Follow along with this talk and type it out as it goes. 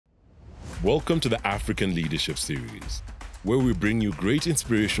Welcome to the African Leadership Series, where we bring you great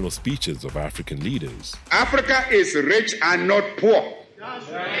inspirational speeches of African leaders. Africa is rich and not poor.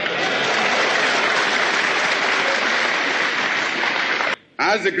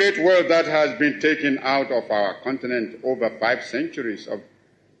 As the great wealth that has been taken out of our continent over 5 centuries of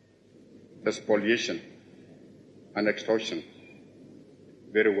spoliation and extortion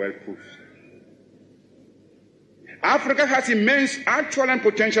very well proves. Africa has immense actual and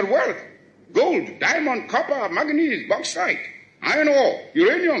potential wealth: gold, diamond, copper, manganese, bauxite, iron ore,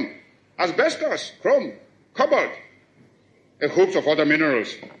 uranium, asbestos, chrome, cobalt, a host of other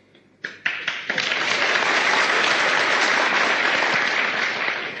minerals.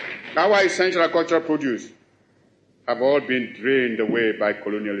 Our essential agricultural produce have all been drained away by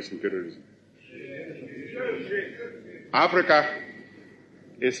colonialist imperialism. Africa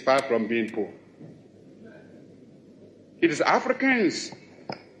is far from being poor. It is Africans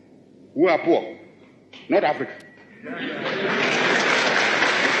who are poor, not Africa.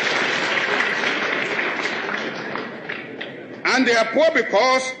 And they are poor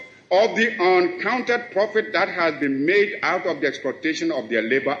because of the uncounted profit that has been made out of the exploitation of their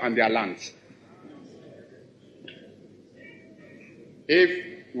labor and their lands.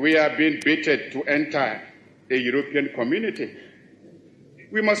 If we are being baited to enter a European community,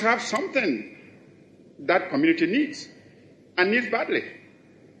 we must have something that community needs, and needs badly,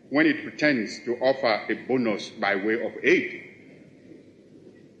 when it pretends to offer a bonus by way of aid.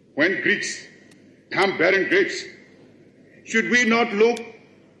 When Greeks come bearing grapes, should we not look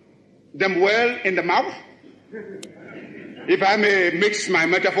them well in the mouth? If I may mix my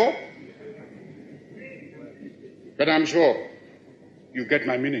metaphor. But I'm sure you get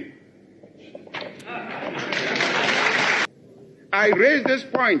my meaning. I raise this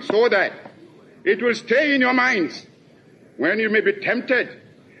point so that it will stay in your minds when you may be tempted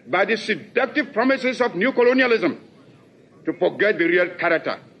by the seductive promises of new colonialism to forget the real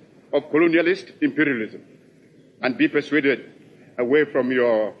character of colonialist imperialism and be persuaded away from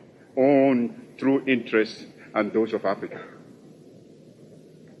your own true interests and those of Africa.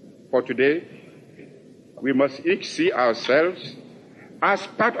 For today, we must each see ourselves as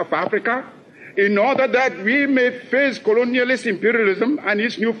part of Africa in order that we may face colonialist imperialism and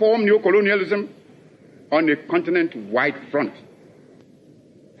its new form, neocolonialism, on a continent-wide front.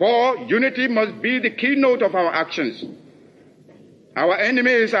 For unity must be the keynote of our actions. Our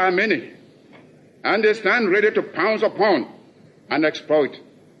enemies are many, and they stand ready to pounce upon and exploit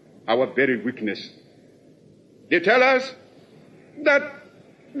our very weakness. They tell us that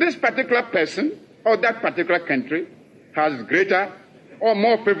this particular person or that particular country has greater or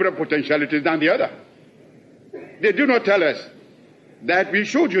more favorable potentialities than the other. They do not tell us that we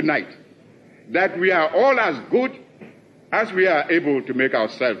should unite, that we are all as good as we are able to make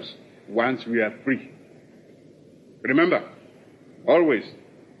ourselves once we are free. Remember, always,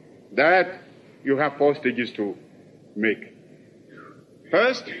 that you have 4 stages to make.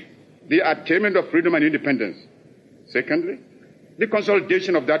 First, the attainment of freedom and independence. Secondly, the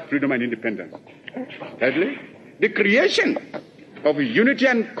consolidation of that freedom and independence. Thirdly, the creation of unity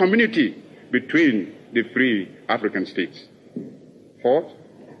and community between the free African states. Fourth,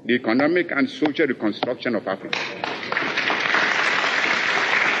 the economic and social reconstruction of Africa.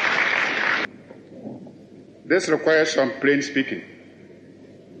 This requires some plain speaking.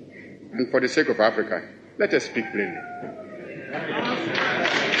 And for the sake of Africa, let us speak plainly.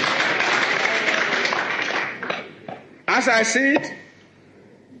 As I see it,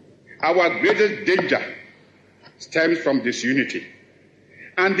 our greatest danger stems from disunity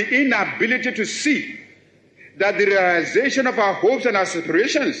and the inability to see that the realization of our hopes and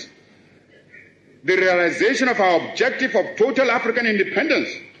aspirations, the realization of our objective of total African independence,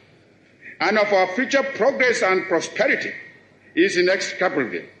 and of our future progress and prosperity is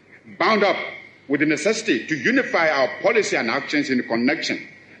inextricably bound up with the necessity to unify our policy and actions in connection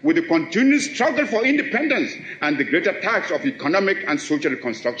with the continued struggle for independence and the greater task of economic and social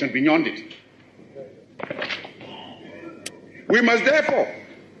reconstruction beyond it. We must therefore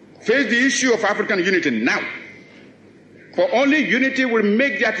face the issue of African unity now. For only unity will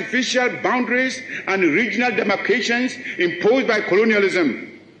make the artificial boundaries and regional demarcations imposed by colonialism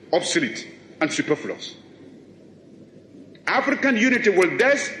obsolete and superfluous. African unity will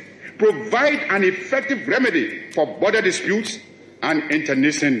thus provide an effective remedy for border disputes and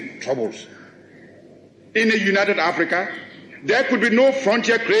internecine troubles. In a united Africa, there could be no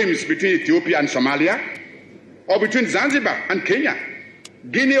frontier claims between Ethiopia and Somalia, or between Zanzibar and Kenya,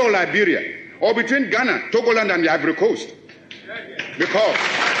 Guinea or Liberia, or between Ghana, Togoland, and the Ivory Coast.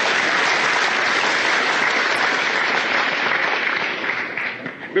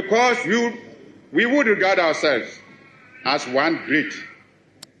 because we would regard ourselves as one great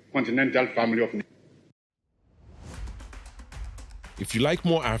continental family of nations. If you like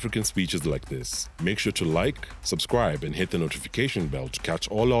more African speeches like this, make sure to like, subscribe, and hit the notification bell to catch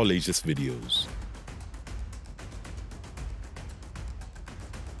all our latest videos.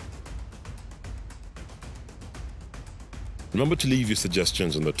 Remember to leave your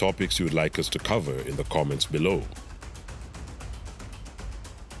suggestions on the topics you would like us to cover in the comments below.